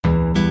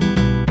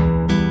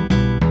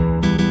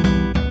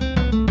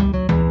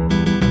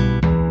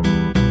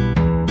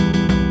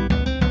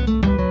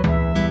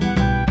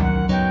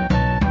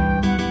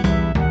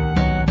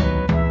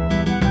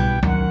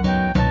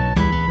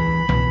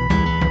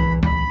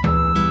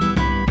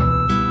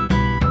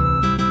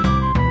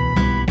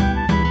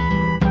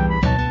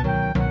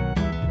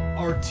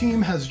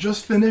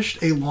just finished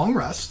a long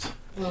rest,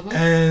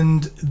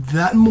 and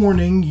that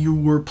morning you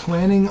were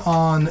planning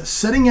on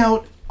setting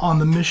out on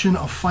the mission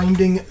of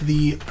finding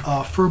the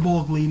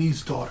Furbolg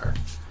lady's daughter.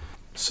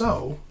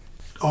 So,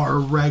 our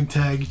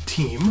ragtag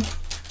team,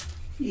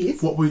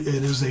 Yes.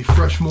 it is a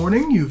fresh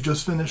morning. You've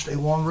just finished a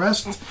long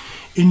rest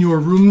in your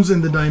rooms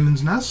in the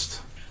Diamond's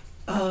Nest.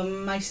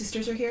 My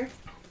sisters are here.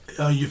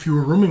 If you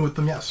were rooming with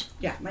them, yes.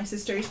 Yeah, my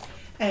sisters.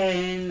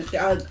 And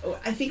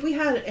I think we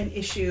had an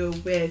issue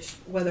with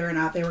whether or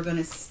not they were going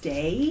to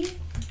stay,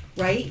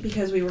 right?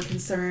 Because we were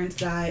concerned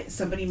that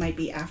somebody might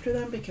be after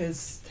them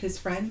because his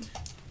friend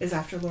is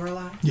after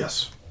Lorelai.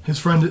 Yes. His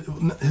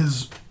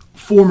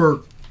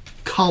former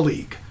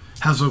colleague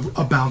has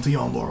a bounty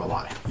on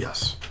Lorelai,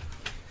 yes.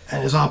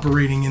 And is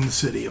operating in the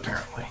city,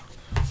 apparently.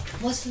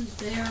 Wasn't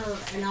there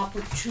an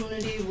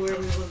opportunity where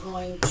we were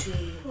going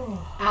to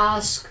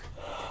ask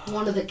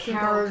one of the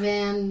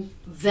caravan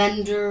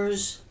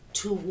vendors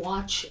to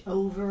watch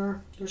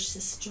over your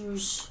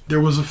sisters?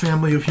 There was a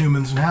family of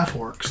humans and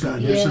half-orcs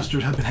that your Yeah.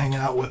 sisters had been hanging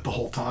out with the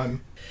whole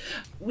time.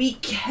 We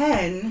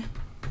can,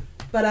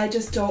 but I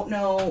just don't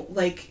know,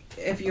 like,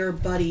 if your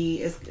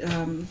buddy is,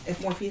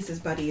 if Morpheus's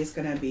buddy is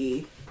going to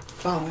be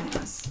following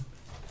us.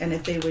 And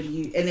if they would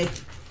use,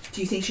 do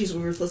you think she's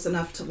ruthless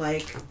enough to,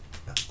 like,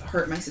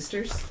 hurt my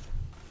sisters?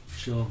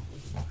 She'll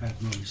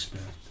have no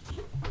respect.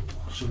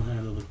 She'll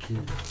handle the kid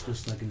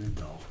just like an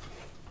adult.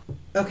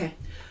 Okay.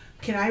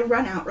 Can I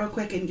run out real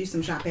quick and do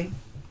some shopping?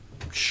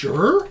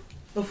 Sure.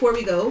 Before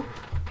we go,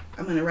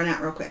 I'm going to run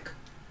out real quick.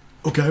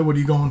 Okay, what are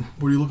you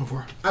looking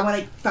for? I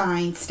want to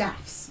find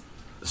staffs.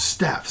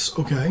 Staffs,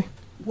 okay.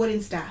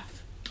 Wooden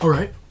staff. All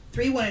right.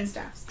 3 wooden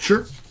staffs.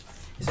 Sure.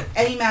 Is there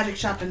any magic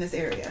shop in this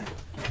area?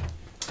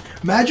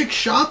 Magic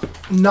shop,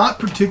 not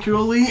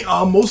particularly.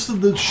 Most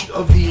of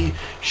the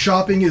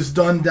shopping is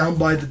done down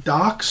by the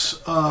docks,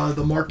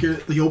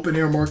 the open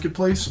air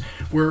marketplace,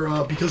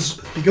 where because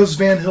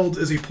Van Hild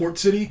is a port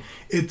city,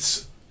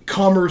 its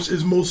commerce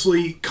is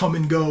mostly come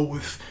and go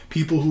with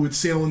people who would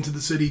sail into the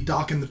city,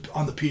 dock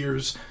on the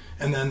piers,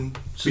 and then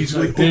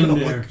basically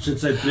open up.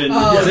 Since I've been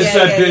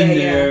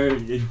there,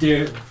 each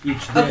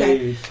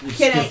day it's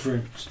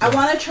different. I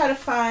want to try to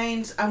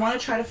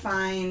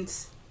find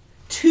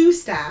 2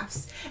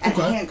 staffs and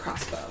a hand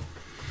crossbow.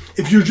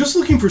 If you're just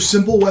looking for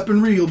simple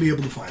weaponry, you'll be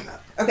able to find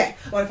that. Okay,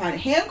 I want to find a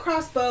hand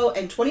crossbow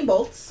and 20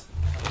 bolts.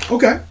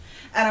 Okay.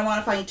 And I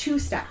want to find 2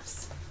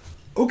 staffs.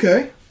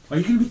 Okay. Are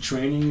you going to be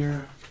training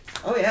your...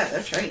 Oh yeah,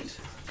 they're trained.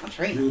 I'm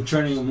trained. You're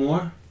training them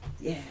more?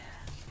 Yeah.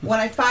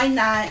 When I find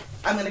that,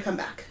 I'm going to come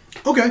back.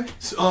 Okay.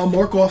 So,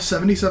 mark off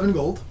 77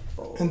 gold.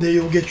 And then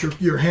you'll get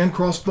your hand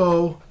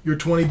crossbow, your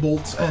 20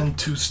 bolts, and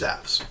 2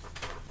 staffs.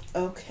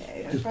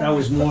 Okay. That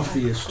was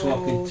Morpheus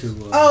talking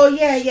to... oh,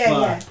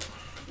 yeah.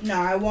 No,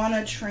 I want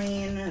to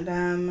train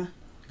them.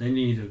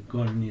 They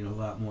going to need a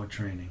lot more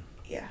training.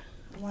 Yeah.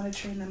 I want to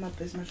train them up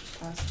as much as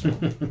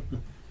possible.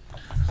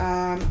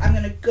 I'm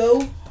going to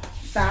go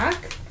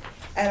back,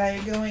 and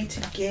I'm going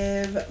to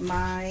give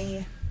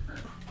my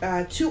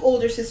 2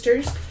 older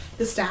sisters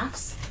the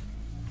staffs.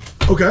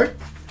 Okay.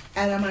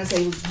 And I'm going to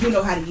say, you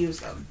know how to use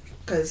them,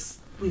 because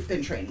we've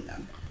been training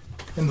them.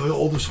 And the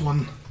oldest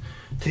one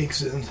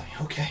takes it and says,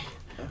 okay.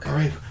 All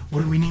right,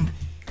 what do we need?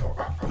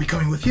 Are we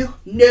coming with you?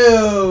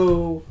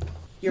 No!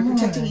 You're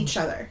protecting each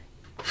other.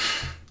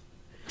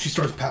 She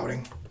starts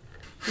pouting.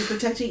 You're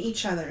protecting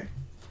each other.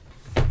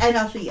 And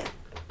Althea.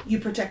 You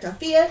protect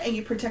Althea and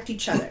you protect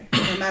each other,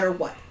 no matter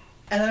what.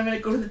 And then I'm going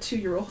to go to the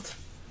 2-year-old.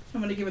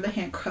 I'm going to give her the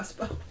hand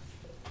crossbow.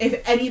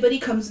 If anybody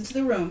comes into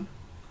the room,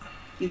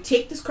 you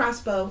take this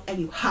crossbow and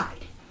you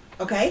hide.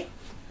 Okay?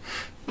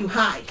 You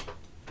hide.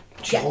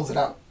 She holds it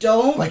out.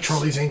 Don't. Like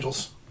Charlie's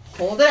Angels.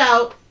 Hold it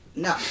out.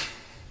 No.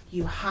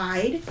 You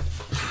hide.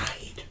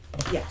 Hide.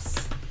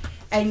 Yes.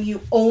 And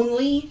you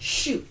only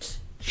shoot.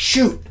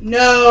 Shoot.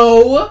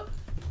 No.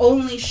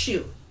 Only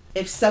shoot.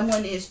 If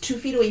someone is 2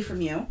 feet away from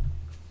you.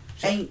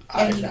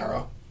 Eyes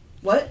narrow.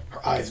 What?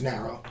 Her eyes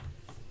narrow.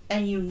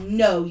 And you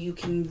know you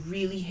can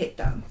really hit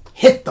them.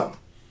 Hit them.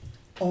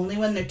 Only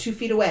when they're 2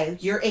 feet away.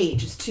 Your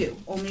age is 2.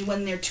 Only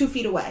when they're 2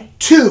 feet away.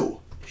 2.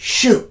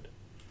 Shoot.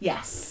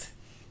 Yes.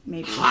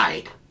 Maybe.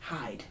 Hide.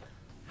 Hide.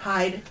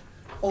 Hide.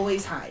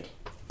 Always hide.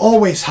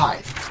 Always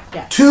hide.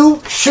 Yes.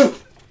 2.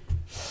 Shoot.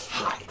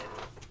 Hide.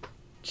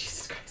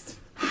 Jesus Christ.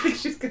 I think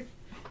she's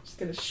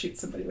gonna shoot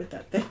somebody with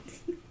that thing.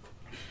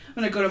 I'm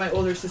gonna go to my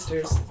older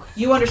sisters.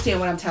 You understand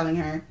what I'm telling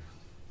her.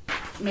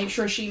 Make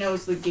sure she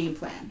knows the game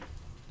plan.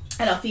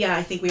 And Althea,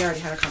 I think we already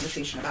had a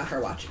conversation about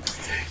her watching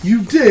us.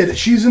 You did.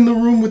 She's in the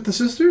room with the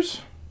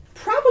sisters?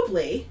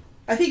 Probably.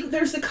 I think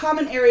there's the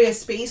common area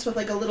space with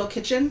like a little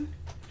kitchen.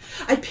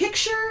 I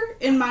picture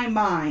in my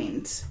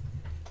mind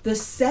the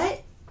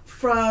set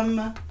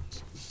from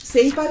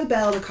Saved by the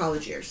Bell, the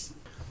college years.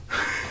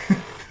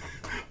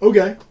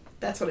 Okay.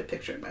 That's what I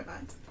picture in my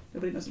mind.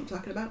 Nobody knows what I'm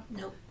talking about?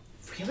 Nope.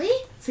 Really?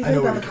 Saved by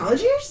the Bell, the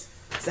college years?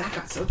 Zach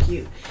got so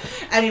cute.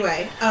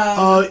 Anyway.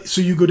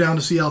 So you go down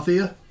to see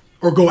Althea?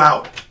 Or go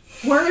out?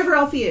 Wherever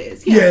Althea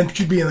is. Yeah, and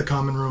she'd be in the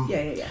common room.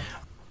 Yeah.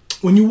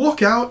 When you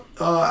walk out,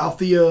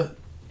 Althea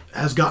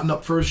has gotten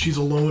up first. She's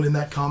alone in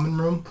that common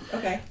room.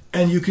 Okay.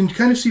 And you can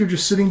kind of see her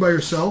just sitting by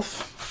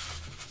herself.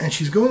 And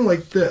she's going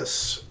like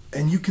this.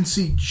 And you can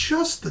see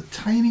just the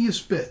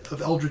tiniest bit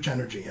of eldritch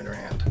energy in her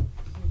hand.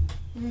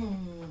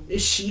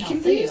 Is she Althea.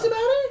 confused about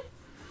it?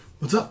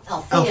 What's up?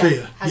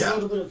 Althea has yeah. a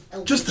little bit of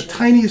eldritch Just the energy.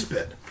 tiniest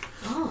bit.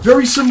 Oh.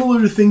 Very similar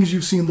to things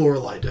you've seen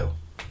Lorelei do.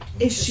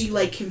 Is she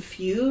like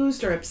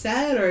confused or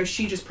upset, or is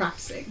she just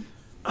practicing?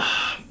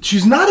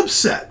 She's not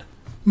upset.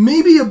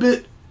 Maybe a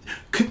bit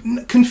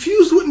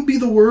confused wouldn't be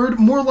the word.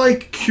 More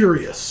like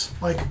curious.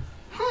 Like,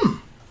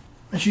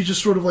 And she's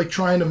just sort of like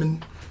trying to...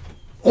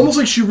 almost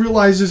like she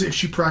realizes if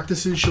she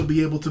practices, she'll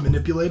be able to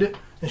manipulate it.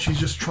 And she's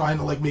just trying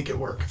to like make it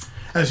work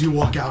as you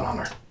walk out on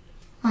her.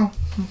 Oh,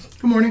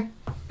 good morning.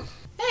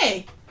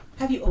 Hey,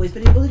 have you always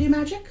been able to do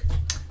magic?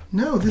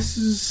 No, this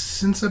is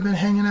since I've been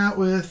hanging out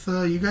with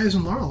you guys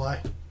and Lorelei.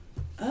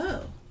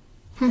 Oh.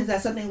 Is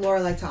that something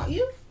Lorelei taught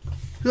you?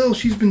 Well,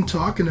 she's been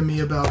talking to me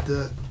about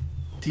the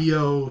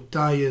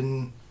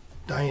Dianera.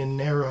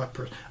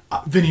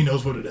 Vinny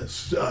knows what it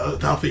is.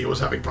 Althea was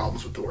having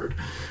problems with the word.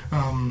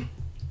 And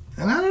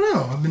I don't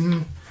know. I've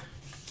been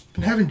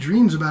having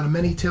dreams about a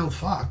many-tailed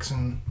fox,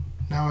 and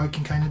now I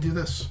can kind of do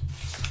this.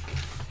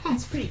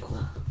 That's pretty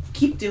cool.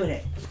 Keep doing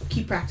it.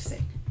 Keep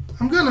practicing.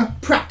 I'm gonna.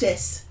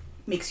 Practice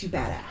makes you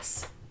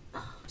badass.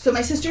 So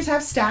my sisters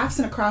have staffs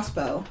and a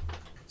crossbow.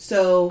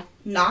 So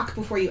knock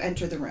before you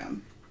enter the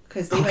room,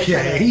 because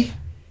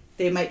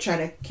they might try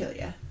to kill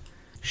you.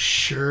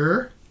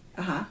 Sure.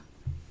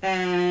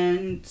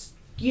 And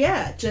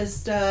yeah,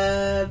 just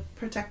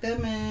protect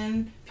them,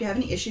 and if you have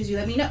any issues, you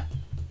let me know.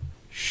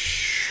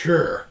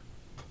 Sure.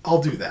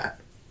 I'll do that.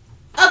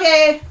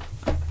 Okay.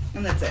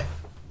 And that's it.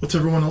 What's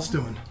everyone else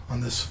doing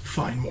on this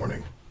fine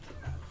morning?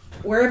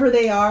 Wherever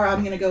they are,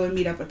 I'm gonna go and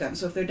meet up with them.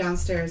 So if they're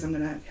downstairs, I'm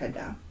gonna head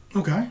down.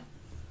 Okay.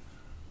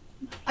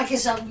 I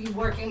guess I'll be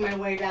working my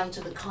way down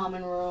to the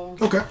common room.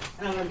 Okay.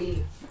 And I'm going to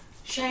be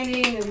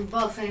shining and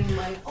buffing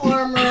my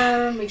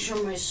armor, make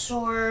sure my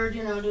sword,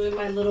 doing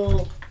my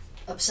little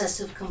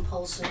obsessive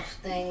compulsive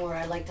thing where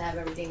I like to have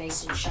everything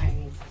nice and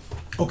shiny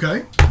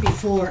Okay.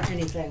 before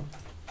anything.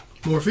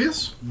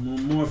 Morpheus?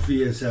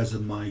 Morpheus has a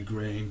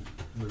migraine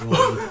with all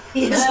the,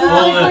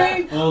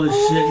 Yes. all the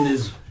shit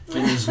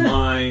in his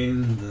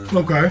mind.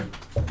 Okay.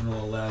 And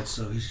all that,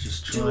 so he's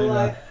just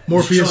trying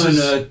Morpheus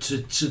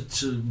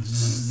to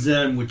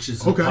zen, which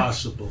is Okay.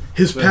 impossible.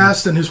 His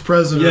past and his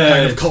present are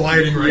kind of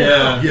colliding right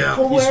now. Yeah.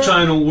 Well, He's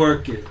trying to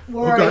work it.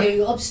 Where Okay. are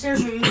you?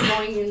 Upstairs or are you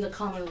going in the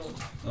common room?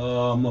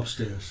 I'm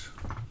upstairs.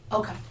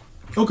 Okay.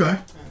 Okay.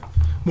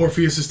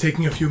 Morpheus is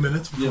taking a few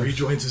minutes before he Yes.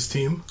 joins his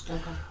team. Okay.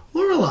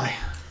 Lorelei,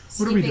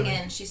 what are we Sleeping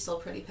doing? in, she's still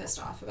pretty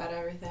pissed off about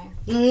everything.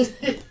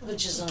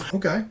 Which is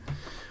Okay.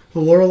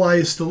 Well, Lorelei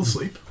is still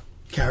asleep.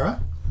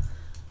 Kara?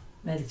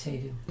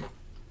 Meditating.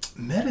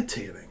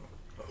 Meditating.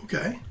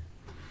 Okay.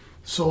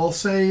 So I'll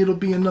say it'll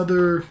be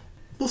another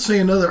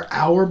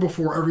hour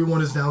before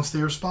everyone is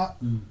downstairs, Spot.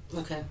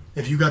 okay.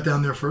 If you got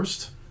down there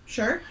first.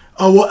 Sure.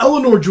 Well,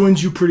 Eleanor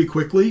joins you pretty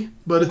quickly,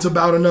 but it's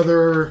about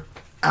another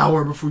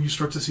hour before you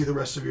start to see the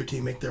rest of your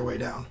team make their way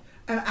down.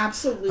 I'm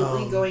absolutely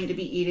going to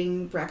be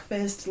eating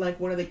breakfast like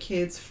one of the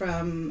kids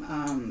from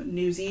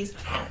Newsies.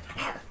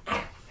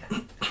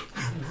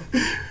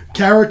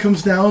 Kara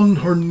comes down,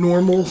 her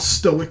normal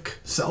stoic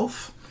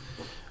self.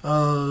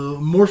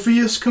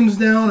 Morpheus comes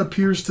down,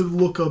 appears to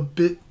look a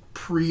bit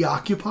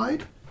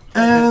preoccupied.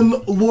 And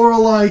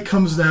Lorelei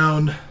comes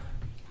down.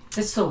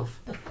 It's tough.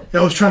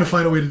 I was trying to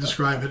find a way to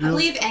describe it. I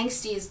believe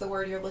angsty is the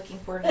word you're looking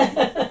for.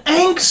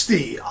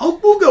 Angsty.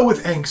 We'll go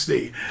with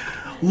angsty.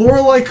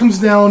 Lorelei comes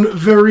down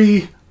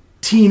very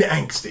teen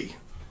angsty.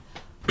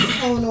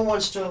 Eleanor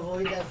wants to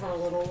avoid that for a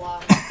little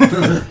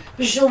while.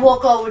 She'll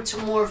walk over to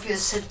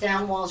Morpheus, sit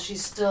down while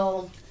she's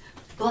still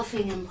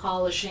buffing and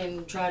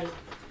polishing, try to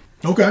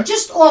Okay.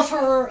 just offer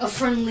her a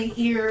friendly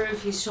ear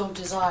if he so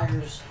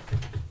desires.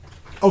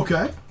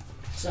 Okay.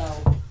 So,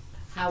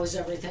 how is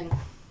everything?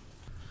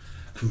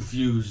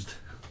 Confused.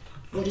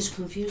 What is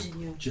confusing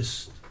you?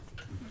 Just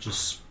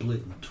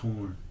split and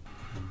torn.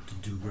 To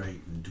do right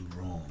and do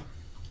wrong.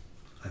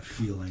 I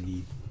feel I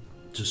need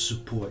to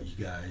support you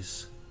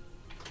guys.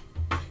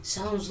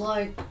 Sounds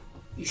like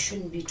you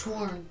shouldn't be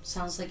torn.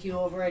 Sounds like you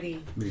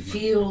already Maybe.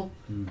 feel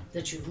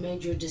that you've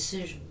made your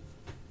decision.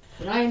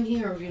 But I am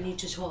here if you need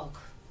to talk.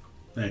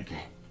 Thank you.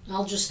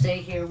 I'll just stay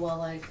here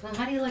while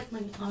how do you like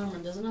my armor?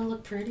 Doesn't it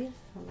look pretty?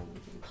 I've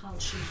been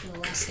polishing for the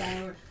last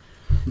hour.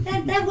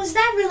 Was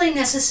that really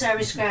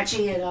necessary,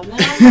 scratching it up? Now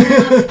I'm going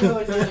to have to go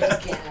and do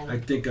it again. I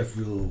think I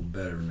feel a little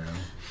better now.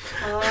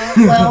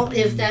 Well,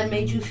 if that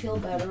made you feel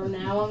better,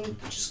 now I'm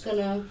just going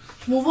to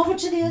move over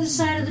to the other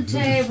side of the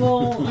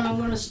table and I'm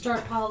going to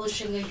start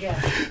polishing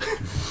again.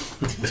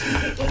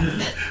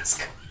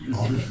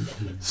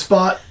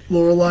 Spot,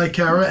 Lorelei,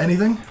 Kara,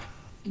 anything?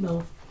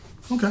 No.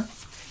 Okay.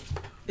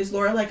 Is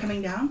Lorelei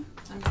coming down?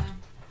 I'm down.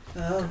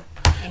 Oh.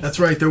 That's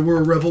right. There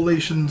were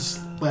revelations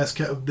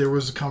there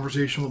was a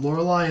conversation with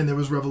Lorelei, and there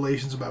was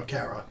revelations about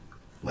Kara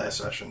last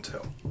session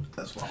too,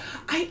 as well.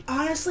 I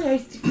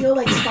feel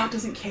like Spot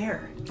doesn't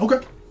care. Okay.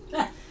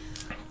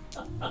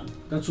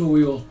 That's what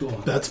we all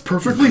thought. That's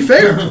perfectly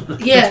fair.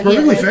 Yeah,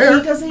 perfectly Like, fair.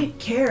 he doesn't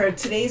care.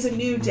 Today's a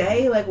new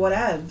day. Like,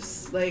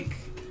 whatevs. Like,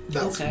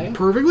 That's Okay.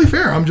 perfectly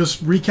fair. I'm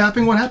just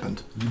recapping what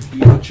happened. You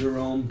beat at your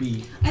own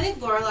beat. I think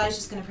Lorelai's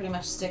just gonna pretty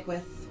much stick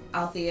with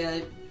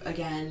Althea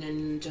again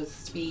and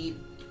just be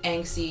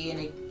angsty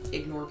and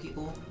ignore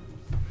people.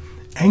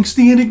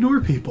 Angsty and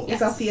ignore people.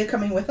 is Althea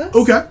coming with us?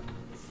 Okay.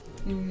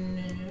 No.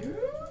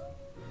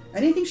 I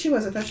didn't think she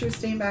was. I thought she was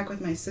staying back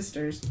with my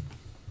sisters.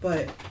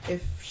 But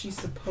if she's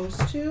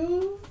supposed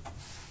to...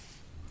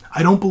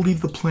 I don't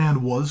believe the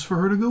plan was for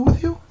her to go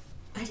with you.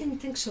 I didn't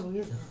think so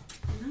either.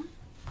 No?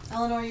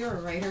 Eleanor, you're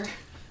a writer.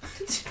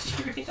 Did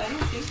you read? I don't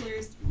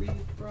think we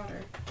brought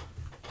her.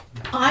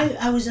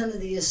 I was under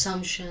the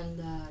assumption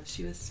that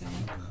She was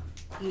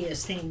saying.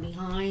 staying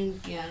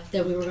behind, Yeah.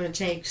 that we were going to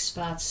take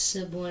Spot's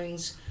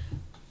siblings,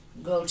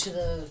 go to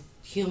the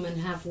human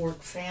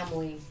half-orc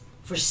family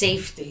for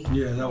safety.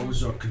 Yeah, that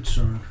was our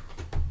concern.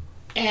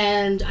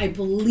 And I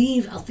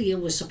believe Althea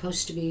was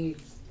supposed to be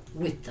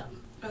with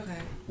them. Okay.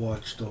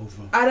 Watched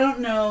over. I don't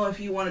know if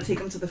you want to take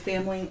them to the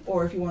family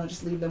or if you want to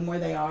just leave them where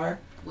they are.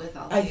 With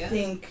I Althea.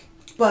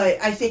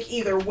 think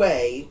either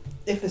way,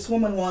 if this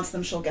woman wants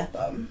them, she'll get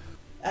them.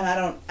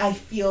 And I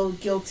feel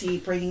guilty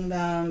bringing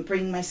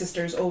my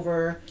sisters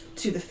over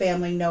to the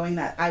family knowing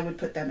that I would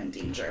put them in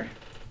danger.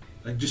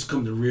 I just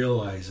come to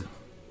realize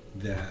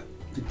that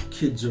the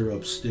kids are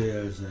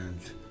upstairs and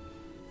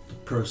the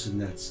person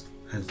that's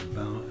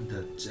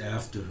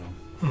after them,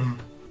 Mhm.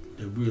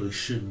 they really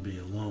shouldn't be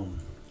alone.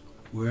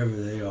 Wherever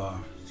they are,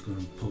 it's going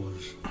to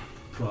pose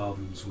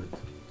problems with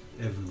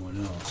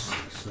everyone else.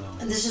 So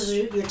And this is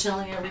what you're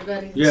telling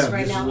everybody Yeah,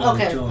 right this is now? what I'm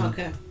Okay, telling.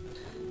 okay.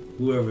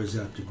 whoever's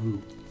at the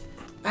group.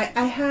 I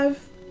have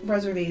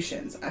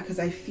reservations because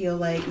I feel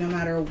like no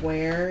matter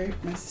where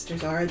my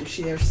sisters are,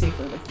 they're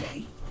safer with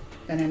me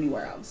than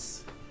anywhere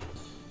else.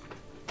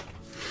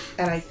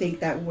 And I think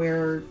that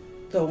we're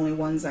the only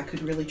ones that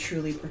could really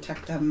truly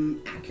protect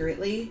them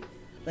accurately.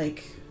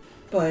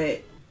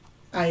 But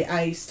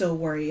I still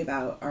worry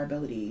about our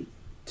ability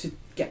to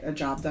get a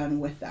job done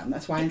with them.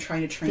 That's why I'm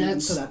trying to train them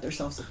so that they're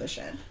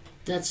self-sufficient.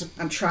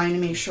 I'm trying to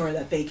make sure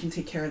that they can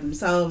take care of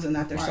themselves and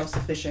that they're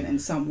self-sufficient in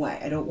some way.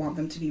 I don't want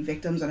them to be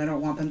victims and I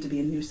don't want them to be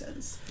a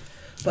nuisance.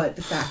 But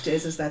the fact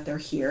is that they're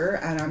here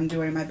and I'm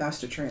doing my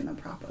best to train them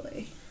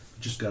properly.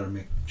 Just got to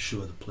make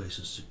sure the place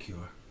is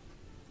secure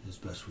as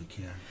best we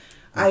can.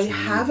 I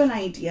have an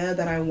idea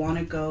that I want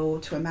to go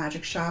to a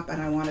magic shop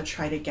and I want to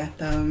try to get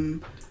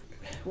them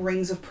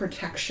rings of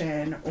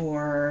protection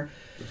or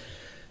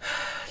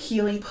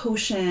healing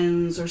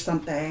potions or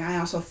something. I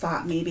also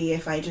thought maybe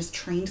if I just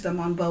trained them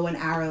on bow and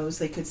arrows,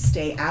 they could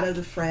stay out of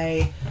the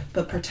fray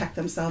but protect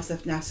themselves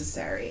if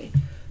necessary.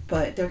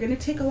 But they're going to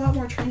take a lot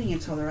more training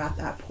until they're at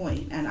that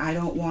point, and I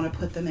don't want to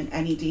put them in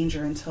any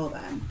danger until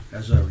then.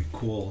 As I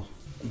recall,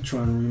 I'm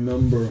trying to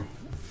remember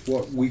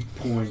what weak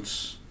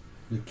points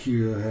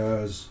Nakia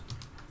has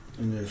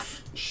and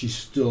if she's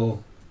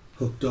still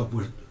hooked up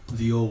with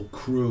the old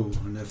crew,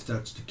 and if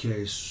that's the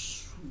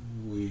case,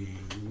 we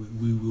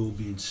will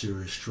be in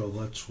serious trouble.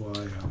 That's why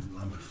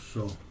I'm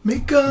so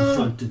Make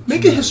confronted a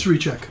tonight. history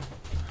check.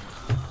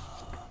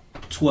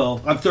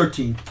 12. I'm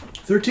 13.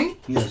 13?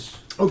 Yes.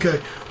 Okay.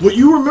 What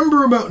you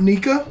remember about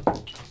Nika,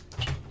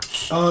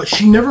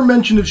 she never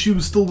mentioned if she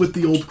was still with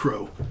the old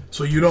crew.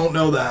 So you don't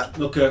know that.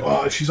 Okay.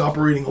 If she's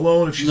operating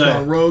alone, if she's No.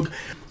 gone rogue.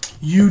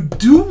 You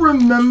do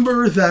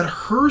remember that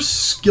her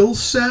skill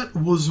set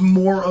was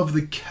more of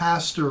the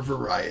caster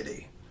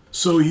variety.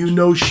 So you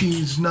know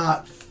she's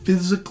not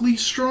physically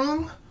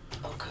strong,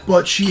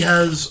 but she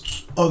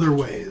has other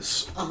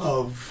ways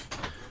of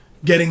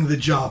getting the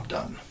job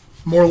done.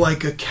 More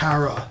like a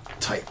Kara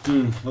type,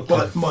 Okay.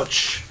 but more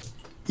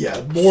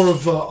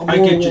of I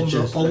get your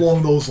gist.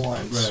 along those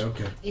lines. Right,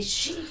 okay. Is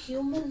she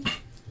human?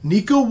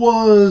 Nika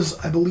was,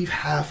 I believe,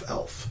 half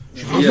elf.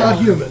 She was Yeah,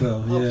 not human.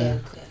 so, yeah. Okay.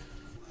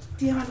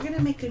 Damn, I'm going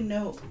to make a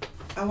note.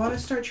 I want to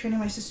start training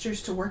my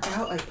sisters to work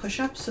out, like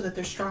push-ups, so that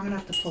they're strong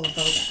enough to pull a bow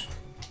back.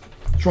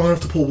 Strong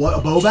enough to pull what?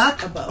 A bow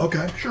back? A bow.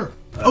 Okay, sure.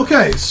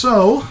 Okay,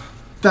 so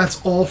that's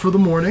all for the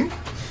morning.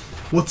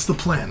 What's the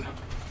plan?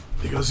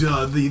 Because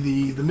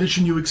the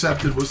mission you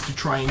accepted was to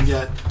try and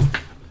get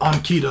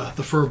Ankita,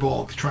 the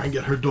furball, to try and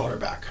get her daughter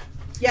back.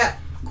 Yeah.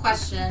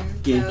 Question.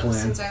 Game though, plan.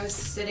 Since I was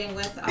sitting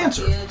with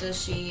Answer. Althea,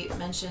 does she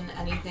mention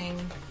anything?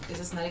 Is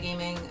this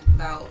metagaming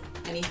about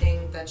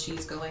anything that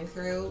she's going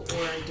through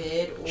or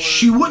did? Or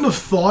She wouldn't have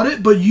thought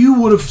it, but you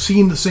would have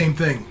seen the same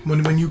thing.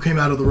 When you came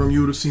out of the room,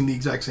 you would have seen the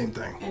exact same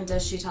thing. And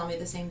does she tell me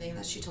the same thing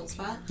that she told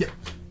Spot? Yeah.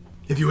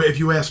 If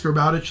you ask her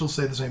about it, she'll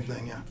say the same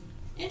thing, yeah.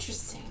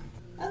 Interesting.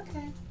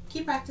 Okay.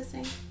 Keep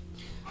practicing.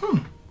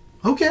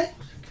 Okay.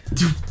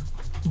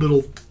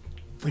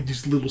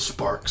 These little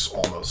sparks,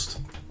 almost.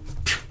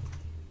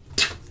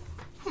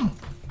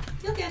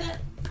 You'll get it.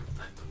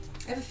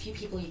 I have a few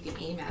people you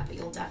can aim at, but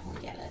you'll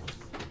definitely get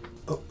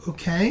it.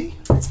 Okay.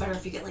 It's better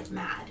if you get,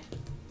 mad.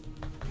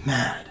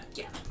 Mad.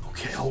 Yeah.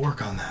 Okay, I'll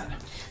work on that.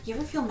 You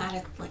ever feel mad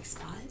at,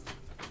 Spot?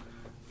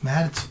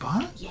 Mad at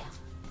Spot? Yeah.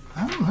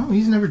 I don't know.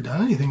 He's never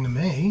done anything to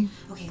me.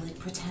 Okay, like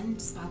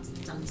pretend Spot's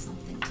done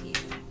something to you.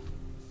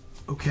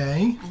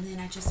 Okay. And then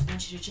I just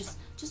want you to just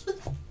with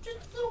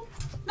just a little,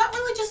 not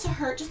really just to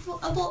hurt, just a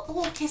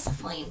little kiss of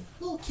flame,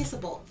 a little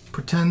kissable.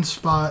 Pretend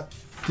Spot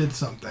did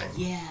something.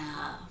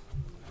 Yeah.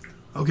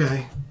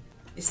 Okay.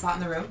 Is Spot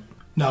in the room?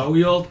 No.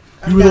 We all.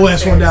 You were the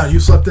last one down. You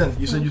slept in.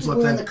 You said you slept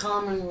We're in in. the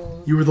common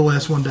room. You were the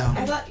last one I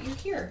down. thought you were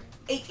here.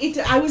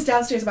 I was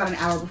downstairs about an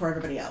hour before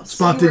everybody else.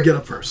 Spot you did were- get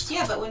up first.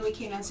 Yeah, but when we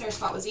came downstairs,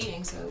 Spot was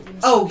eating, so. wouldn't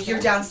Oh, Spot be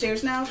you're there?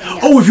 downstairs now? Then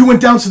yes. Oh, if you went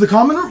down to the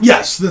common room?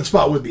 Yes, then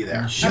Spot would be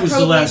there. She I'm was the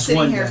probably last sitting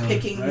one here down,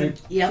 picking right?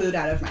 Yep. food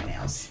out of my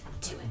nails.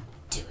 Do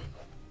it.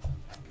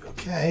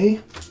 Okay.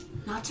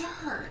 Not to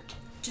hurt,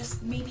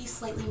 just maybe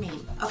slightly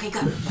maim. Okay, go.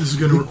 This is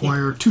going to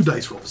require 2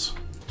 dice rolls.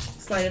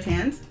 Sleight of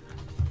hand.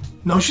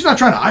 No, she's not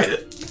trying to hide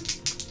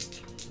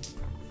it.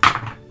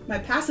 My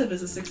passive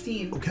is a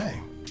 16. Okay.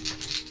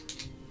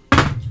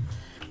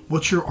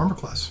 What's your armor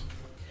class?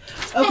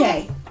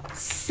 Okay,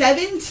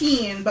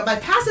 17, but my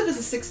passive is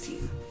a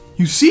 16.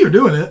 You see her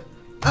doing it.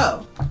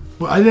 Oh,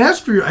 Well, I didn't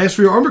ask for I asked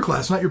for your armor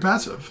class, not your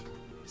passive.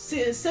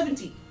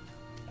 17.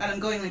 And I'm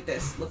going like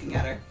this, looking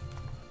at her.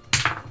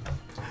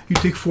 You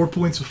take 4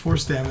 points of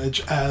force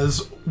damage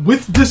as,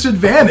 with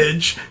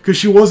disadvantage, because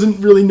she wasn't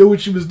really know what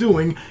she was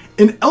doing,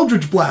 an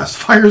Eldritch Blast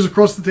fires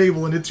across the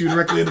table and hits you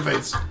directly in the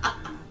face.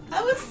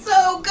 That was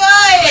so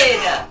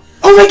good.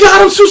 Oh my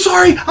god, I'm so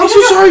sorry! I'm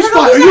so sorry,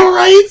 Spot! Are you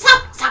alright?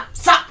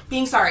 Stop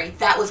being sorry.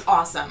 That was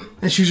awesome.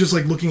 And she's just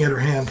like looking at her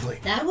hand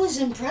like, That was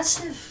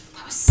impressive.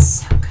 That was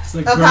so good. It's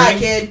like Okay, burning.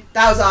 kid.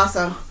 That was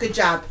awesome. Good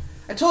job.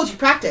 I told you,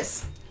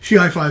 practice. she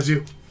high fives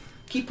you.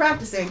 Keep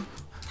practicing.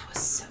 That was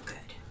so good.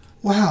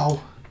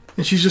 Wow.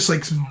 And she's just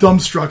like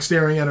dumbstruck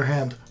staring at her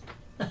hand.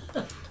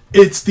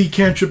 It's the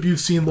cantrip you've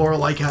seen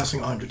Lorelei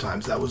casting 100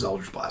 times. That was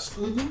Eldritch Blast.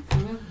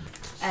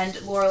 And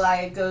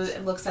Lorelai goes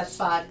and looks at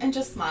Spot and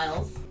just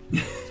smiles.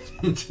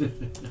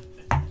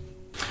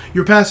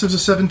 Your passive's a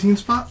 17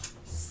 Spot?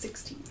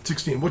 16.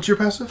 16. What's your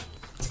passive?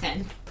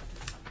 10.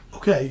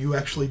 Okay, you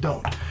actually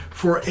don't.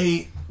 For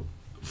a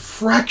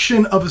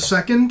fraction of a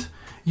second,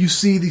 you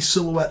see the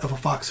silhouette of a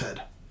fox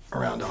head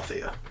around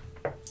Althea.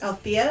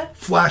 Althea,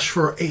 Flash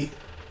for a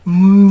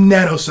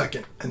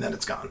nanosecond, and then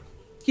it's gone.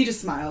 he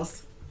just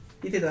smiles.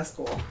 You think that's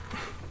cool.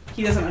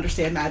 He doesn't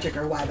understand magic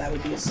or why that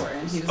would be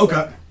important. He just Okay.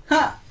 like,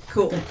 huh,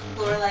 cool.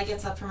 Lorelai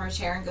gets up from her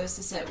chair and goes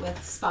to sit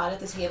with Spot at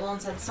the table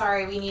and said,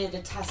 "Sorry, we needed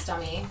a test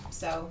dummy,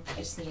 so I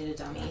just needed a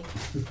dummy.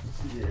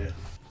 Yeah.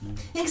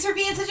 Thanks for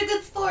being such a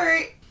good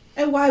sport.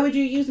 And why would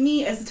you use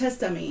me as a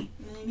test dummy?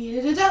 I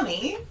needed a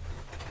dummy.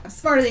 I'm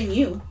smarter than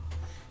you.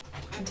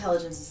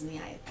 Intelligence is in the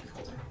eye of the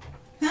beholder.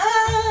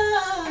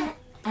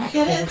 Ah,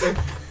 get it?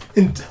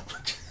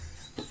 Intelligent.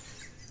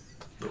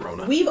 The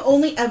Rona. We've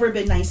only ever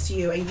been nice to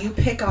you, and you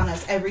pick on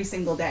us every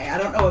single day. I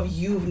don't know if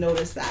you've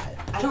noticed that.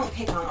 I don't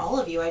pick on all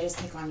of you, I just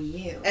pick on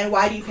you. And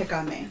why do you pick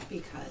on me?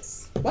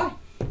 Because Why?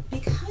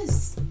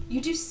 you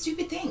do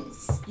stupid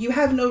things. You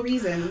have no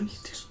reason.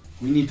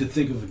 We need to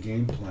think of a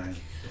game plan.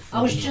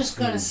 I was just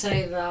gonna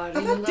say that.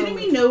 I thought, didn't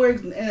we know we're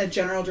in a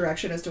general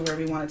direction as to where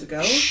we wanted to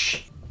go?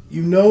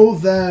 You know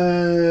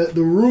that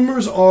the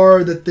rumors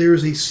are that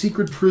there's a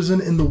secret prison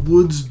in the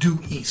woods due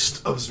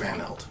east of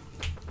Svanhild.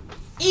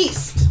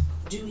 East.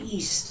 Due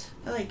east.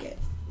 I like it.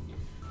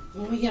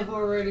 We have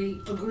already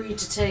agreed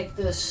to take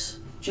this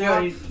You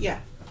job. know, yeah.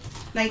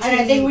 19, And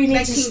I think we need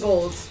 19 to...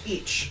 golds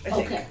each, I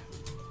think. Okay.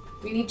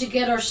 We need to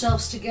get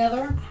ourselves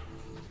together.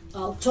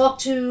 I'll talk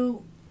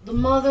to the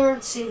mother,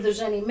 see if there's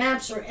any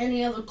maps or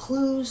any other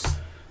clues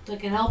that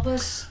can help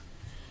us.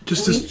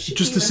 Just Well, to she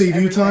just to gave us save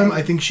you time, everything.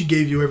 I think she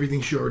gave you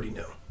everything she already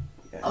knew.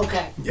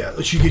 Okay. Yeah,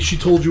 she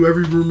told you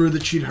every rumor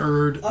that she'd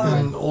heard, All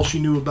and all she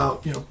knew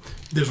about,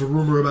 there's a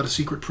rumor about a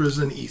secret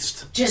prison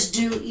east, Just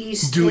due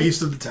east. due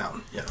east of the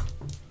town. Yeah.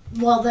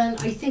 Well, then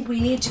I think we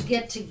need to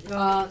get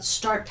to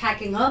start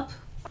packing up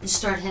and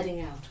start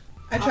heading out.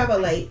 I travel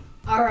late.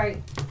 All right.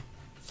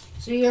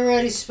 So you're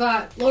ready,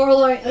 Spot.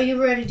 Lorelei, are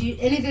you ready?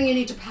 Anything you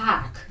need to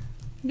pack?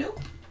 Nope.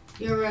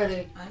 You're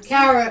ready. I'm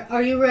Kara,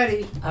 are you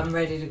ready? I'm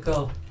ready to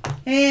go.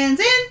 Hands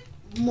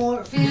in.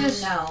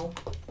 Morpheus? No.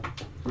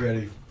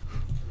 Ready.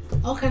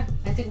 Okay.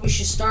 I think we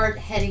should start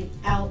heading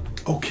out.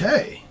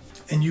 Okay.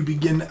 And you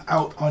begin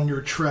out on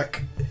your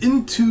trek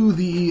into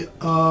the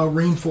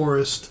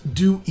rainforest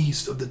due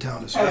east of the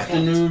town of Svanhild.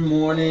 Afternoon,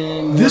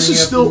 morning. This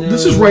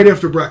is right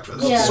after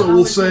breakfast. Yeah, So I we'll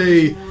would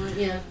say, think so,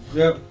 yeah.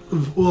 Yep.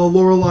 well,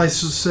 Lorelei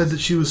said that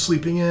she was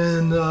sleeping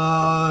in, She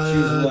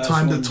was the last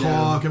time to one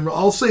talk, down. and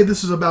I'll say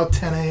this is about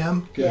 10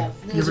 a.m. Okay. Yeah,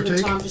 Give there's or a good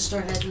take? time to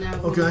start heading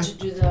out. Okay. We need to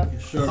do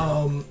that.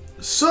 Sure.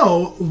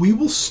 So we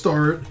will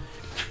start,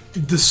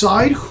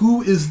 decide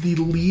who is the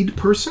lead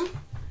person,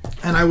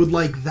 and I would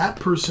like that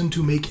person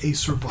to make a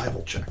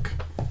survival check.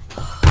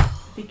 I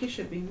think it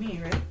should be me,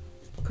 right?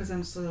 Because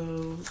I'm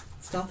so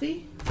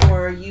stealthy?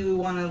 Or you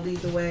want to lead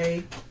the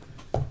way?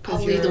 'cause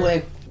I'll lead the you're-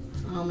 way.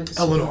 I'll make a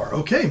Eleanor,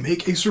 okay,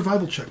 make a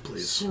survival check,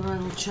 please.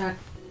 survival check.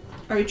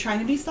 Are you trying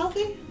to be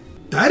stealthy?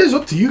 That is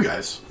up to you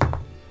guys.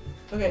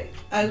 Okay,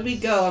 as we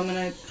go, I'm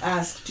going to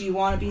ask, do you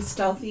want to be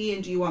stealthy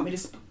and do you want me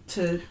to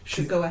to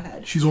go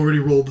ahead. She's already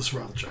rolled the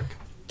survival check,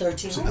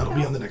 13. so that'll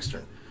be on the next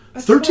turn.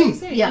 That's what I was 13.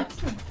 saying. Yeah.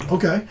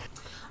 Okay.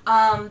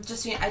 I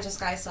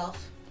disguise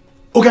self.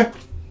 Okay.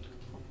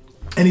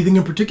 Anything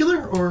in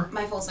particular, or?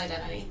 My false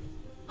identity.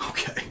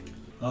 Okay.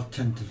 I'll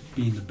tend to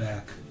be in the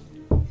back.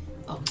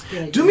 Oh,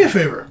 good. Do me a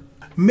favor.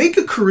 Make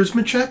a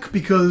charisma check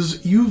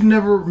because you've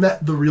never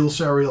met the real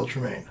Sariel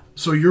Tremaine.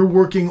 So you're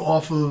working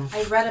off of...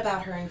 I read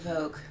about her in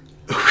Vogue.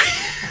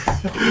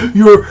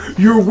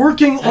 You're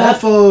working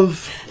off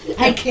of...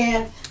 I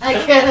can't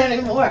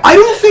anymore. I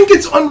don't think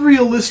it's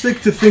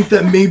unrealistic to think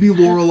that maybe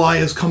Lorelei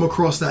has come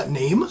across that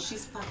name.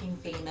 She's fucking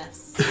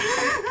famous.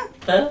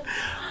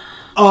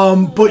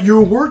 But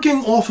you're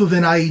working off of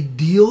an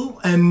ideal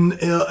and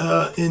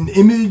an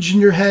image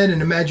in your head,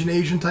 an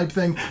imagination type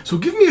thing. So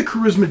give me a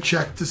charisma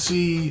check to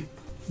see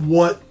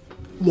what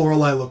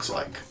Lorelei looks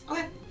like.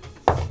 Okay.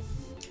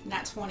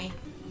 Nat 20.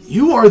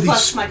 You are the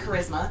Plus my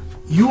charisma.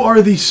 You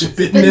are the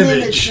spitting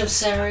image of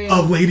Sariel.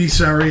 of Lady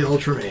Sariel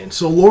Tremaine.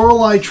 So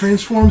Lorelei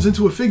transforms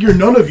into a figure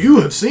none of you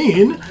have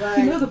seen. Right.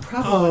 You know the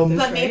problem with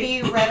this, But maybe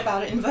you read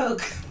about it in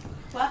Vogue.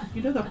 What?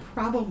 You know the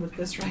problem with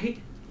this, right?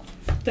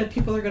 That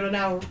people are going to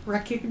now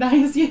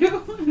recognize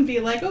you and be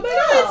like, oh my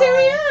god, it's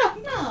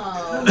Ariel!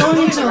 No.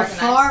 Going into a Recognize-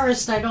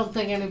 forest, I don't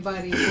think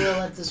anybody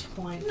will at this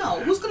point. No,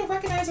 who's gonna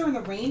recognize her in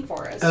the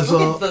rainforest? As You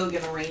don't a- get Vogue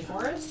in the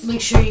rainforest. Make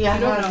sure you I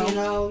don't have, know. you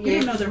know, You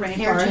didn't know the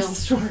hair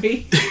rainforest gel.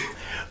 story.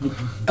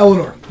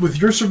 Eleanor, with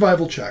your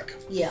survival check,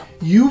 Yeah.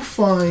 you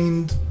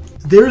find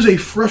there's a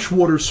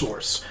freshwater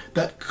source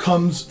that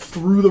comes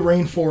through the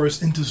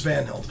rainforest into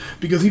Svanhild.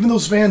 Because even though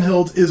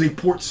Svanhild is a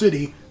port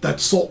city,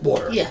 that's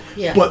saltwater. Yeah,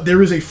 yeah. But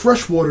there is a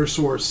freshwater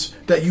source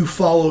that you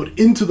followed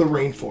into the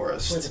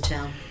rainforest. For the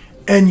town.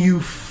 And you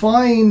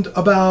find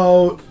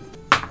about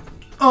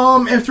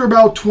after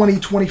about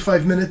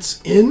 20-25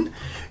 minutes in,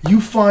 you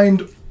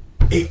find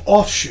a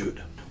offshoot,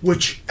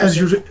 which as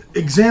you're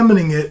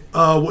examining it,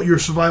 what your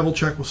survival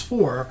check was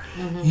for,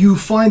 you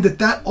find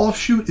that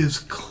offshoot is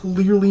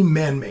clearly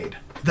man-made.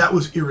 That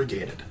was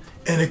irrigated,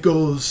 and it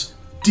goes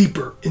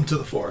deeper into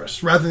the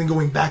forest rather than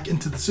going back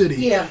into the city.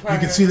 Yeah, you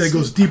can see that it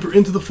goes deeper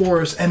into the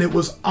forest, and it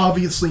was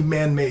obviously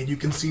man-made. You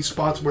can see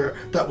spots where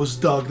that was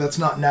dug. That's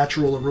not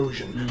natural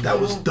erosion. That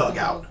was dug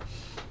out.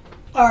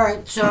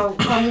 Alright, so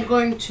I'm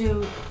going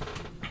to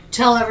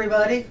tell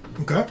everybody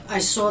Okay. I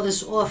saw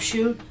this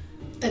offshoot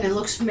and it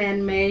looks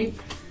man-made.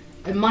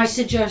 And my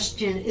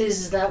suggestion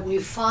is that we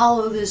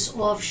follow this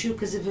offshoot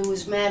because if it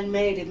was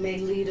man-made, it may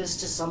lead us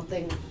to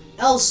something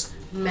else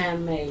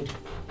man-made.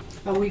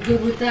 Are we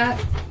good with that?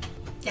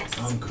 Yes.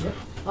 I'm good.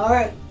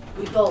 Alright,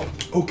 we go.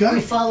 We Okay.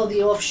 follow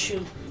the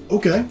offshoot.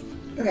 Okay.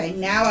 Okay,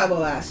 now I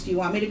will ask, do you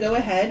want me to go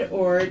ahead,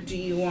 or do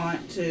you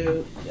want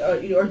to,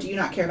 or do you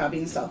not care about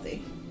being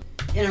stealthy?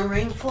 In a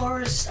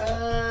rainforest?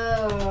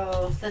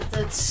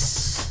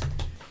 That's...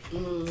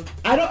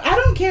 I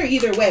don't care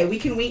either way. We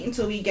can wait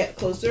until we get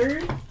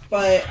closer,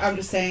 but I'm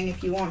just saying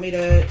if you want me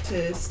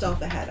to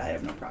stealth ahead, I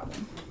have no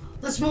problem.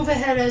 Let's move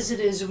ahead as it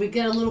is. If we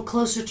get a little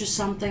closer to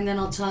something, then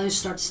I'll tell you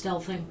start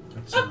stealthing.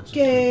 That sounds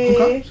Okay.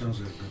 Okay. Sounds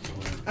like that's all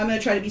right. I'm gonna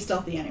try to be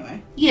stealthy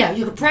anyway. Yeah,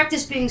 you can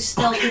practice being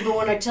stealthy, but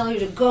when I tell you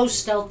to go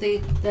stealthy,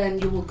 then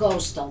you will go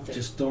stealthy.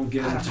 Just don't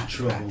get I don't into have to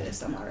trouble.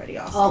 practice. I'm already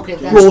off. Okay,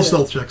 that's Roll a good.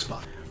 stealth check,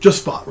 Spot.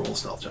 Just Spot. Roll a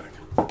stealth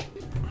check.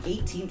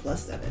 18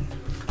 plus 7.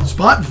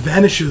 Spot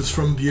vanishes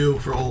from view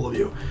for all of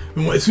you.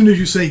 And as soon as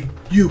you say,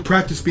 you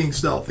practice being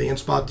stealthy, and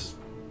Spot's,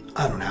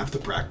 I don't have to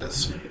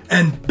practice.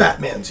 And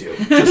Batman's you.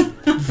 Just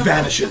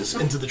vanishes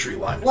into the tree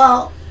line.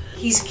 Well,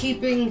 he's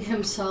keeping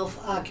himself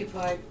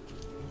occupied.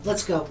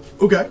 Let's go.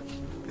 Okay.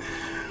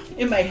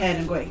 In my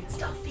head, I'm going,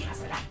 stealthy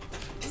as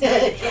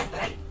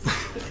I.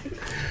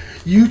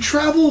 You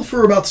travel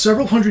for about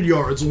several hundred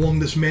yards along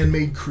this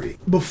man-made creek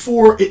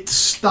before it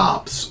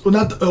stops.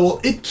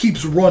 Well, it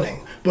keeps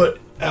running, but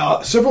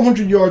several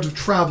hundred yards of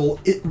travel,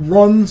 it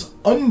runs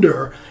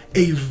under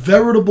a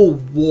veritable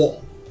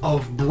wall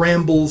of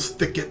brambles,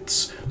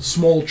 thickets,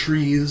 small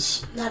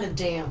trees. Not a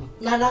dam.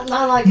 Not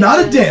like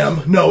Not a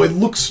dam. No, it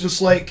looks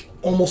just like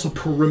almost a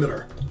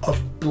perimeter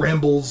of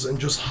brambles and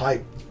just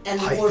high And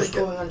the high water's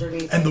thicket. going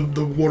underneath. And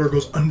the water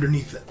goes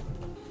underneath it.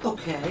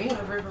 Okay.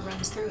 A river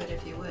runs through it,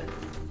 if you would.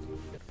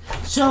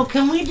 So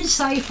can we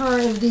decipher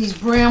if these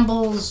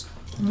brambles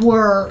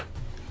were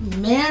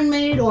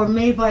man-made or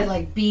made by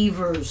like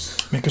beavers?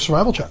 Make a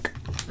survival check.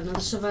 Another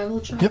survival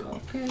check? Yep.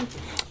 Okay.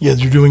 Yeah,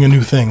 you're doing a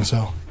new thing,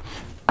 so.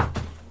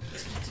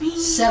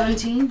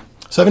 17?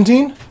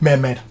 17?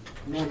 Man-made.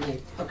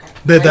 Man-made. Okay.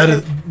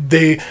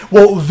 They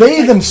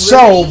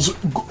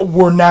themselves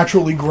were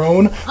naturally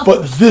grown,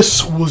 but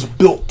this was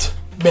built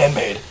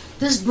man-made.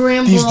 This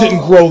bramble... These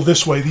didn't grow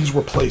this way, these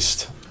were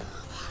placed.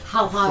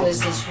 How high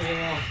is this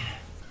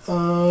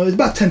wall? It's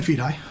about 10 feet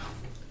high,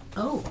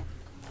 Oh.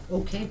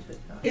 Okay.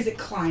 Is it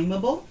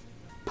climbable?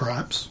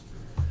 perhaps.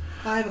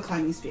 I have a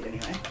climbing speed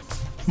anyway.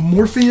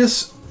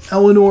 Morpheus,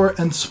 Eleanor,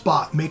 and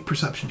Spot make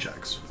perception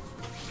checks.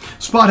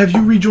 Spot, have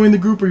you rejoined the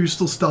group or are you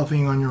still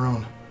stealthing on your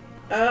own?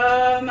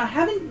 I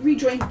haven't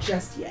rejoined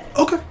just yet.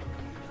 Okay.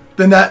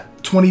 Then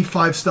that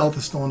 25 stealth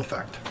is still in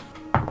effect.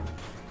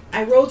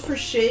 I rolled for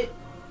shit,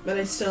 but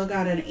I still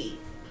got an 8.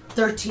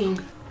 13.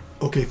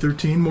 Okay,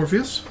 13.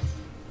 Morpheus?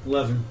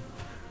 11.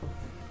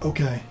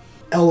 Okay.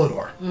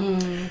 Eleanor.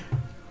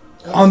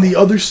 On the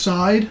other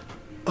side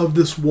of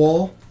this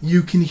wall,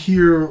 you can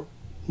hear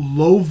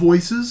low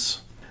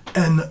voices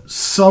and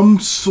some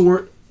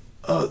sort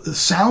the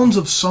sounds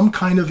of some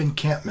kind of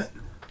encampment.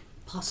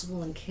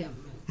 Possible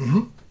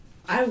encampment.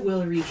 I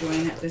will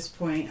rejoin at this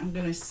point. I'm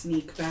gonna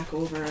sneak back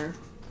over,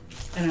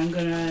 and I'm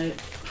gonna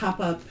pop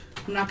up.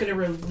 I'm not gonna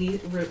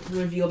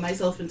reveal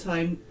myself until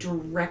I'm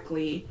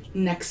directly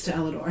next to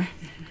Eleanor.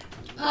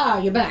 Ah,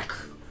 you're back.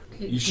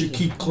 You should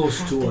keep close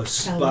have to to a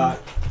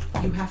spot.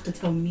 You have to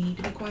tell me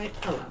to be quiet.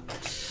 Hello.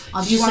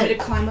 I'll Do you just want me say,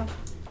 to climb up?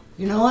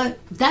 you know what?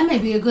 That may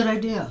be a good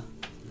idea.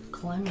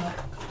 Climb up.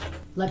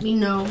 Let me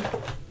know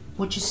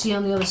what you see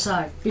on the other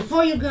side.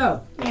 Before you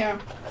go, Yeah.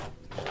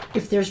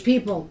 if there's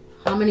people,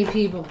 how many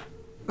people?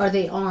 Are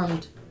they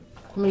armed?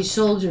 How many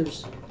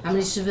soldiers? How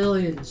many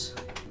civilians?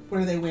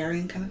 What are they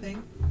wearing, kind of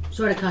thing?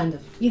 Sort of, kind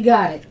of. You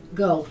got it.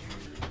 Go.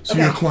 So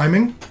Okay. you're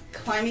climbing?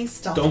 Climbing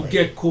stealthily. Don't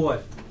get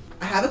caught.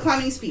 I have a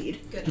climbing speed.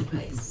 Good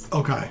advice.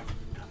 Okay.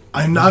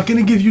 I'm not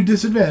going to give you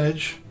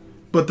disadvantage,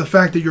 but the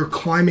fact that you're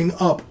climbing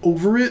up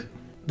over it,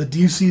 the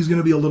DC is going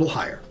to be a little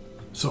higher.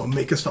 So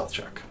make a stealth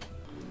check.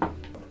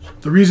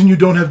 The reason you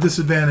don't have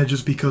disadvantage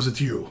is because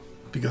it's you.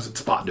 Because it's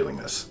Spot doing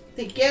this.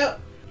 Thank you.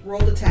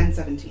 Rolled a 10,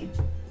 17.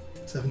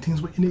 17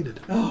 is what you needed.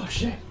 Oh,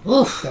 shit.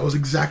 Oof. That was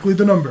exactly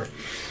the number.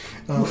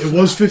 It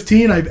was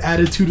 15. I've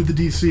added 2 to the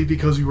DC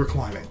because you were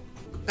climbing.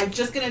 I'm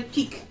just gonna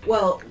peek,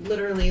 well,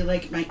 literally,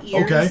 like, my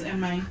ears Okay. and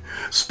my...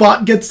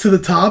 Spot gets to the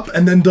top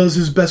and then does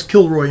his best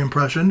Kilroy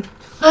impression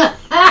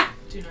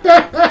Do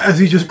not. as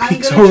he just I'm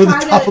peeks gonna over the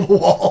try top to- of the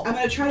wall. I'm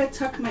gonna try to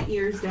tuck my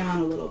ears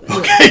down a little bit.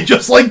 Okay,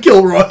 just like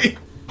Kilroy.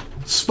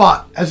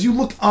 Spot, as you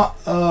look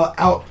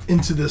out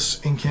into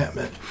this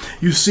encampment,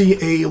 you see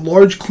a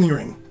large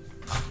clearing.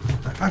 In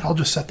fact, I'll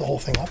just set the whole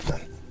thing up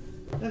then.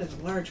 That is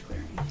a large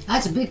clearing.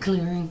 That's a big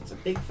clearing. It's a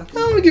big fucking...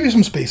 I'm going to give you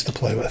some space to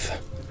play with.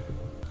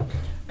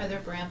 Are there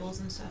brambles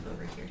and stuff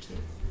over here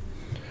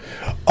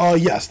too?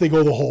 Yes, they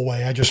go the whole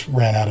way. I just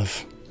ran out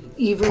of...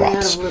 Even out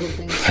Props. of little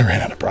things. I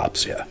ran out of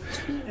props, yeah.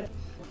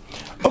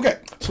 Okay,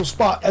 so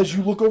Spot, as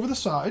you look over the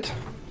side,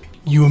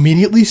 you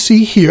immediately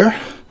see here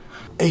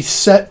a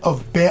set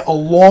of a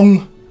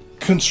long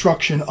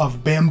construction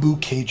of bamboo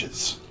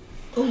cages.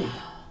 Ooh.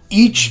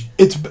 Each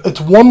it's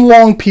one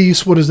long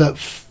piece. What is that?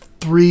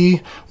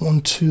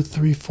 1, 2,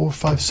 3, 4,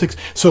 5, 6.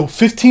 So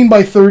 15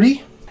 by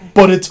 30,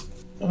 but it's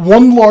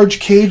one large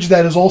cage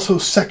that is also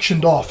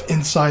sectioned off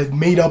inside,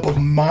 made up of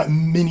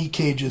mini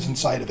cages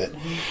inside of it.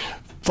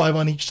 5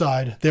 on each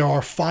side. There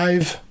are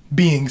 5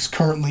 beings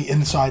currently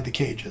inside the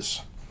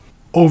cages.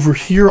 Over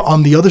here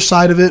on the other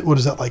side of it, what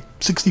is that, like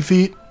 60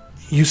 feet?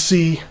 You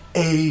see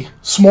a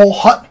small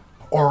hut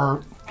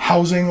or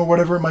housing or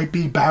whatever it might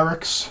be,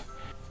 barracks.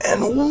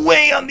 And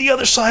way on the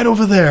other side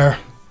over there,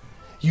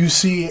 you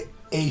see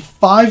a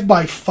 5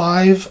 by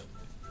 5,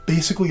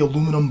 basically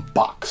aluminum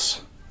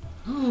box.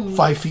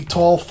 5 feet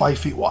tall, 5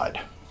 feet wide.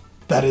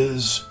 That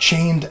is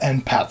chained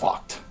and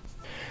padlocked.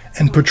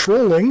 And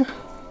patrolling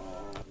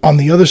on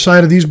the other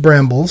side of these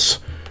brambles,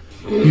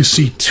 you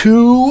see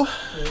 2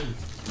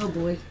 Oh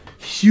boy.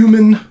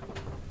 human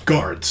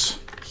guards.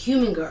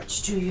 Human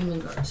guards. 2 human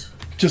guards.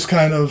 Just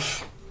kind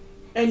of,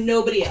 And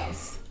nobody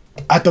else.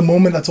 at the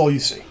moment, that's all you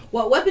see.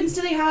 What weapons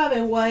do they have,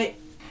 and what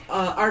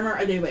armor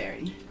are they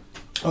wearing?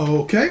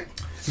 Okay.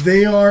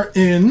 They are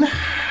in...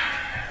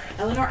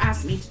 Eleanor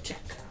asked me to check.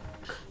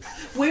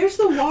 Where's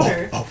the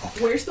water? Oh.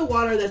 Where's the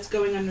water that's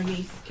going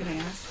underneath, can I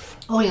ask?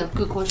 Oh yeah,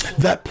 good question.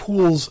 That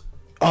pools...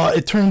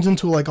 it turns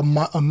into like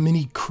a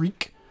mini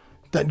creek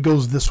that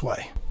goes this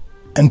way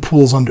and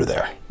pools under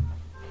there.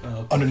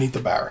 Underneath the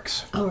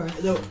barracks. Alright.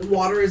 The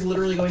water is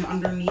literally going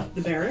underneath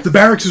the barracks? The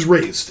barracks is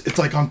raised. It's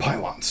like on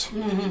pylons.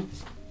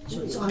 So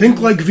it's Think underneath.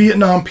 like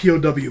Vietnam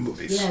POW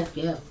movies.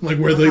 Yeah. Like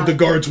where the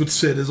guards would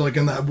sit is like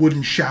in that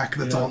wooden shack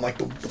that's on like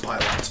the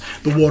pylons.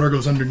 The water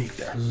goes underneath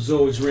there. It's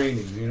always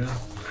raining, you know?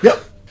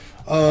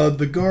 Yep.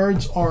 The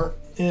guards are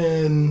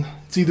in...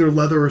 It's either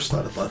leather or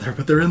studded leather,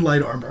 but they're in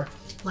light armor.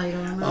 Light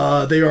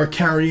armor. They are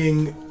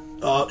carrying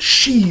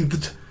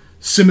sheathed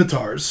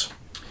scimitars.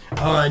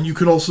 And you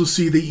can also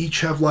see they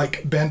each have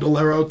like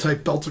bandolero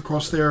type belts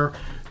across their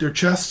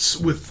chests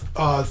with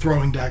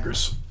throwing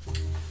daggers.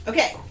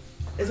 Okay.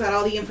 Is that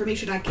all the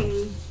information I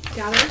can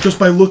gather? Just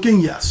by looking,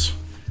 yes.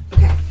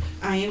 Okay.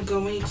 I am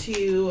going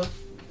to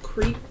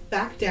creep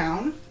back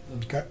down,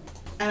 Okay.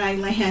 and I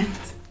land,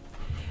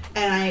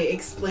 and I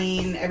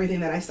explain everything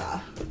that I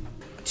saw.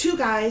 2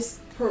 guys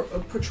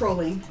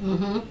patrolling.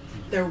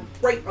 They're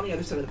right on the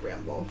other side of the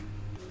bramble.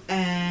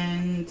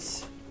 And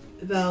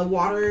the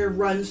water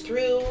runs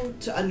through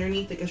to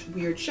underneath like a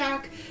weird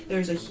shack.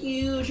 There's a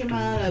huge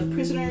amount of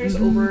prisoners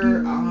over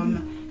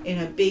in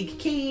a big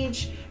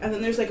cage. And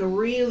then there's like a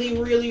really,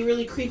 really,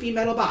 really creepy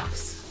metal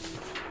box.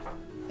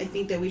 I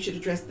think that we should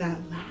address that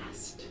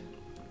last.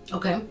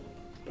 Okay.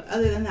 But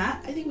other than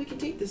that, I think we can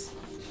take this.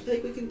 I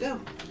think we can go.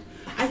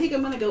 I think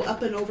I'm gonna go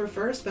up and over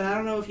first, but I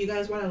don't know if you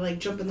guys want to like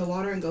jump in the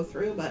water and go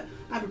through. But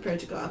I'm prepared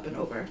to go up and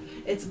over.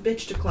 It's a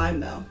bitch to climb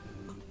though.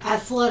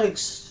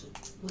 Athletics.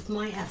 With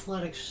my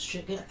athletics,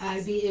 should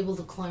I be able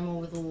to climb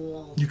over the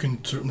wall? You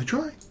can certainly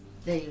try.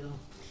 There you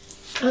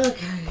go.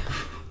 Okay.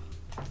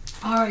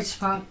 Alright,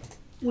 Spot.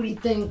 What do you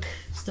think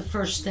is the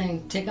first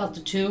thing? Take out the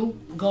 2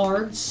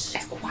 guards.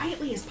 As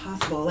quietly as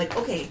possible. Like,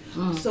 okay,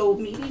 so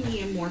maybe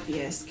me and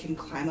Morpheus can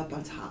climb up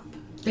on top.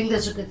 I think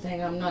that's a good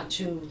thing. I'm not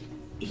too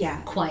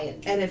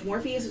quiet. And if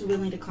Morpheus is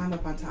willing to climb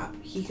up on top,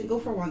 he can go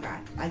for one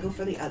guy. I go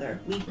for the other.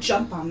 We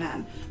jump on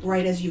them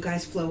right as you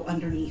guys flow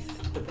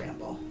underneath the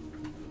bramble.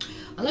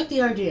 I like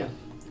the idea.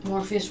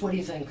 Morpheus, what do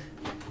you think?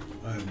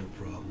 I have no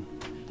problem.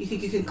 You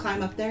think you can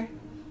climb up there?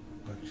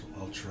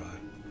 I'll try.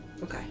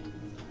 Okay.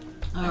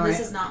 And this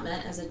is not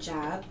meant as a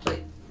jab,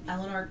 but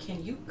Eleanor,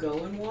 can you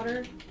go in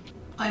water?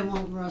 I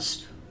won't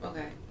rust.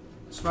 Okay.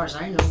 As far as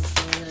I know.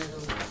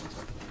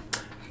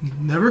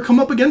 Never come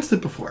up against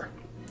it before.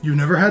 You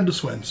never had to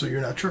swim, so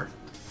you're not sure.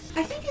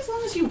 I think as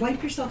long as you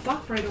wipe yourself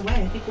off right away,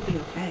 I think we'll be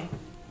okay.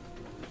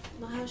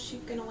 Well, how's she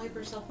gonna wipe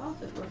herself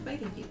off if we're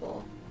fighting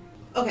people?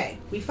 Okay,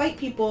 we fight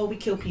people, we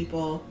kill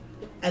people,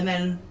 and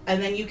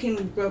then you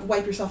can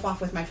wipe yourself off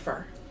with my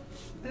fur.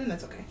 I think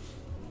that's okay.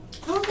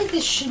 I don't think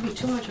this should be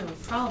too much of a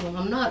problem.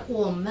 I'm not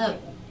all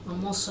metal.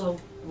 I'm also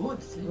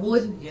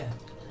wood Yeah.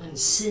 and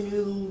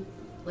sinew,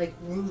 like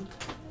root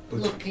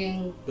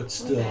looking. But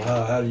still, Okay.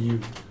 how do you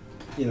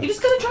You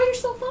just gotta dry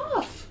yourself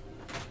off.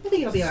 I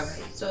think it'll be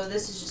alright. So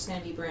this is just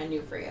gonna be brand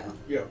new for you.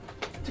 Yeah.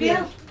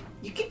 Yeah.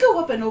 You could go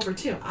up and over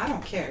too. I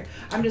don't care.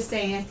 I'm just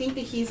saying, I think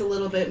that he's a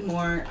little bit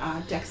more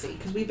Dexy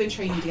because we've been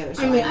training together.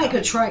 So I mean, I know.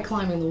 could try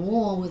climbing the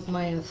wall with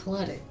my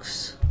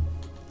athletics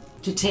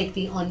to take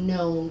the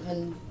unknown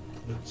and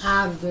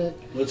out of it.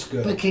 Let's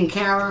go. But can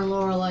Kara and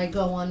Lorelei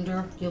go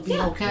under? You'll be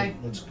Yeah. okay?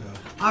 Let's go.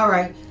 All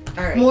right.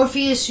 All right.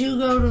 Morpheus, you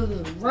go to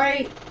the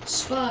right.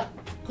 Spot,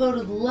 go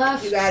to the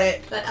left. You got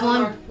it. But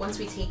Climb. Eleanor, once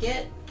we take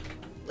it,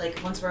 like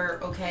once we're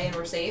okay and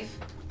we're safe,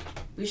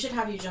 we should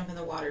have you jump in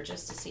the water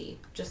just to see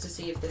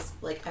if this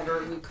like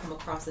ever we come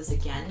across this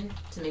again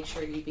to make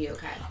sure you'd be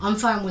okay. I'm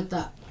fine with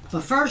that.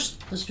 But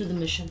first, let's do the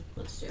mission.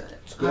 Let's do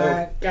it. All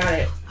right.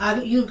 Got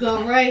it. You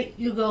go right,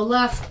 you go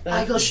left,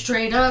 I go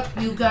straight up,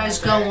 you guys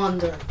go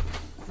under.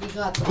 You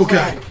got the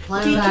Okay.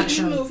 plan Can of you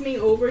action. move me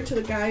over to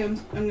the guy I'm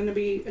going to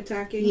be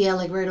attacking? Yeah,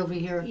 like right over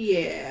here.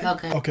 Yeah.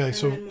 Okay. Okay,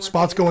 so then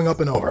Spot's going up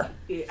and over.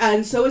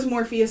 And so is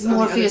Morpheus on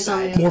Morpheus the on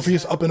other the side.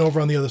 Morpheus up and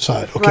over on the other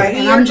side. Okay. Right.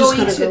 We And are I'm just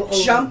going gonna to go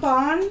over. jump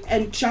on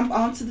and jump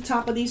onto the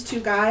top of these 2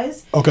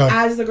 guys Okay.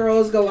 as the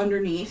girls go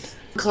underneath.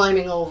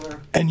 Climbing over.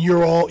 And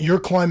you're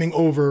climbing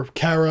over.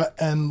 Kara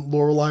and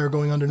Lorelei are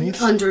going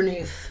underneath.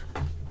 Underneath.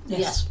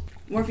 Yes.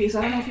 Morpheus,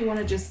 I don't know if you want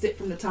to just sit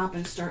from the top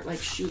and start like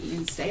shooting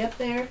and stay up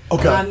there.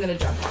 Okay. But I'm going to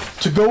jump off.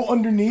 To go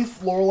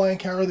underneath Lorelei and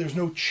Kara, there's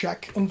no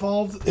check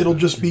involved. It'll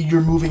just be you're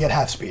moving at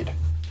half speed.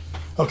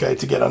 Okay,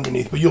 to get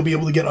underneath, but you'll be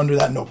able to get under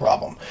that no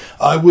problem.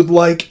 I would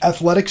like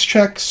athletics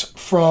checks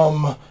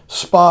from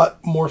Spot,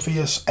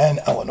 Morpheus,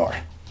 and Eleanor.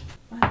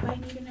 Why do I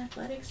need an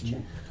athletics check?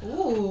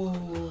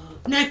 Ooh.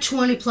 Nat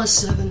 20 plus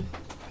 7.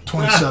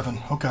 27.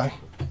 Okay.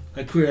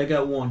 I quit. I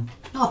got 1.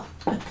 Oh.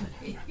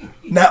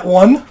 Nat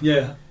 1.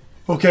 Yeah.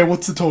 Okay,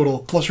 what's the total?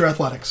 Plus your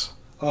athletics.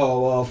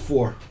 Oh,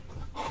 4.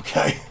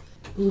 Okay.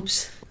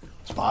 Oops.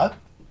 Spot.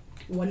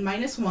 1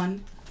 minus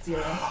 1,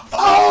 0.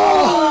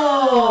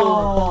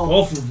 Oh!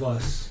 Both of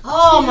us.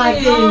 Oh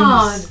my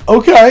god.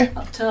 Okay.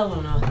 I'll tell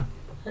Eleanor.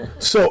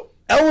 So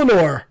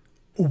Eleanor,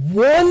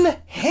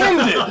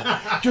 one-handed,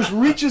 just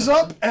reaches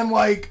up and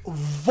like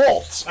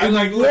vaults in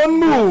one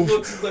move.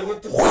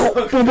 What the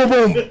Boom, boom,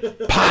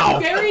 boom. Pow.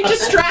 Very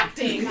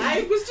distracting.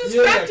 I was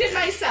distracted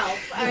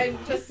myself. I'm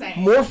just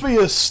saying.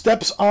 Morpheus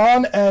steps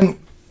on and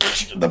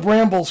the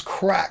brambles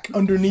crack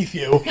underneath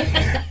you.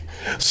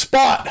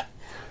 Spot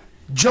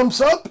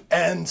jumps up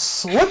and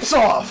slips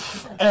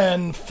off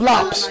and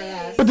flops.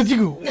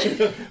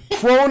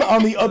 Prone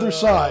on the other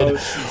side.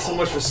 So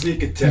much for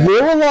sneak attack.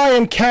 Lorelei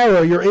and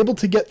Kara, you're able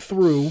to get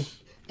through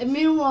And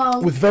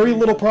meanwhile, with very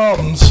little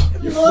problems.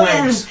 Your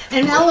flanks.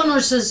 and Eleanor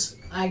says,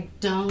 I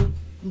don't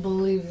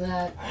believe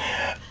that.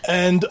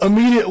 And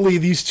immediately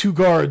these 2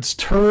 guards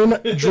turn,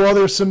 draw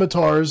their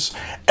scimitars,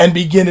 and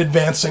begin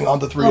advancing on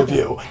the 3 of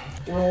you.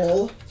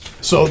 Roll.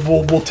 So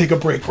we'll take a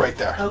break right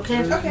there.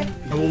 Okay. Okay.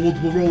 And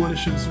we'll roll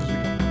initiative as soon as we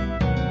go.